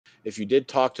If you did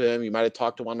talk to him, you might have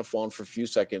talked to him on the phone for a few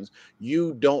seconds.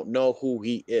 You don't know who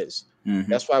he is. Hmm.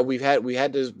 That's why we had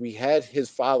his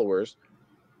followers,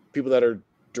 people that are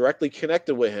directly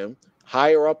connected with him,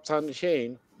 higher ups on the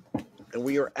chain, and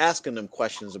we were asking them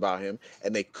questions about him,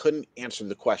 and they couldn't answer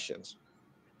the questions.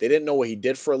 They didn't know what he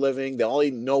did for a living. They only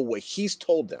know what he's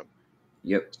told them.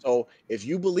 Yep. So if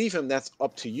you believe him, that's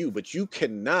up to you. But you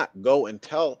cannot go and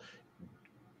tell, you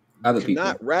Other people.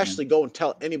 cannot rashly go and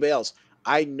tell anybody else,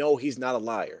 I know he's not a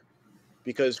liar.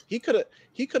 Because he could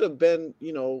have been,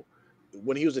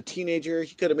 when he was a teenager,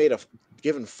 he could have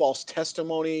given false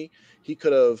testimony. He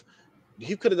could have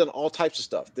he could have done all types of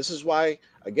stuff. This is why,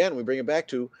 again, we bring it back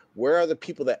to where are the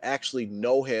people that actually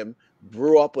know him,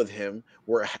 grew up with him,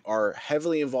 are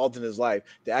heavily involved in his life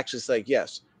to actually say,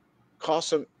 yes,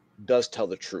 Kossom does tell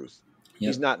the truth.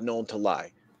 He's Yep. not known to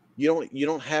lie. You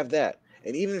don't have that.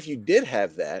 And even if you did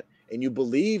have that and you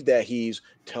believe that he's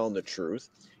telling the truth,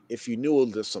 if you knew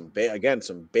again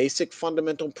some basic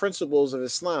fundamental principles of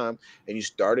Islam and you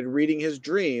started reading his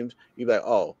dreams, you'd be like,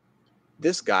 oh,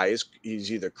 this guy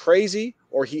he's either crazy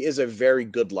or he is a very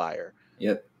good liar.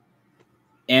 Yep.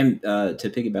 And to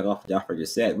piggyback off what Jafar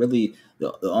just said, really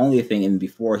the only thing, and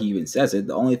before he even says it,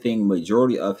 the only thing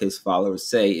majority of his followers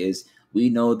say is, "We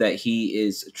know that he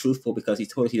is truthful because he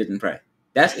told us he didn't pray."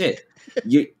 That's it.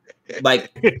 You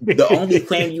like the only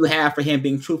claim you have for him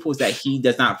being truthful is that he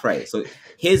does not pray. So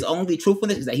his only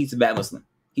truthfulness is that he's a bad Muslim.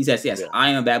 He says, "Yes, Yeah.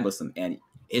 I am a bad Muslim," and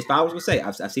his followers will say,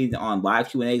 "I've seen it on live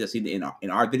Q&As. I've seen it in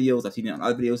our videos. I've seen it on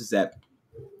other videos." Is that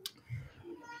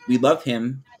we love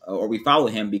him or we follow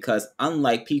him because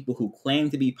unlike people who claim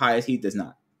to be pious, he does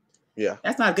not. Yeah.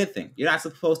 That's not a good thing. You're not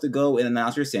supposed to go and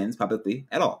announce your sins publicly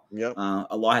at all. Yep.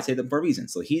 Allah has said them for a reason.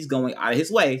 So he's going out of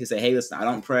his way to say, hey, listen, I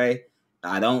don't pray.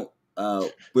 I don't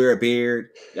wear a beard,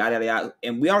 yada, yada, yada.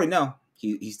 And we already know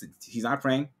he's not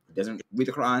praying. He doesn't read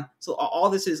the Quran. So all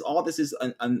this is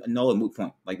a null and moot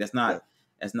point. Like it's not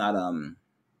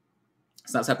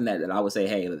something that I would say,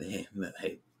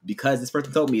 hey, because this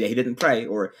person told me that he didn't pray,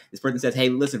 or this person says, hey,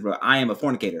 listen, bro, I am a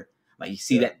fornicator. Like you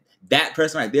see that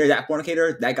person right there, that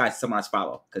fornicator, that guy's someone I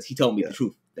follow because he told me the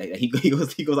truth. That he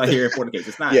goes out here and fornicates.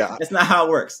 It's not. That's not how it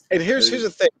works. And here's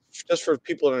the thing, just for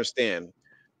people to understand,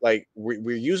 like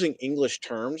we're using English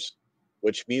terms,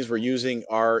 which means we're using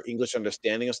our English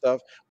understanding of stuff.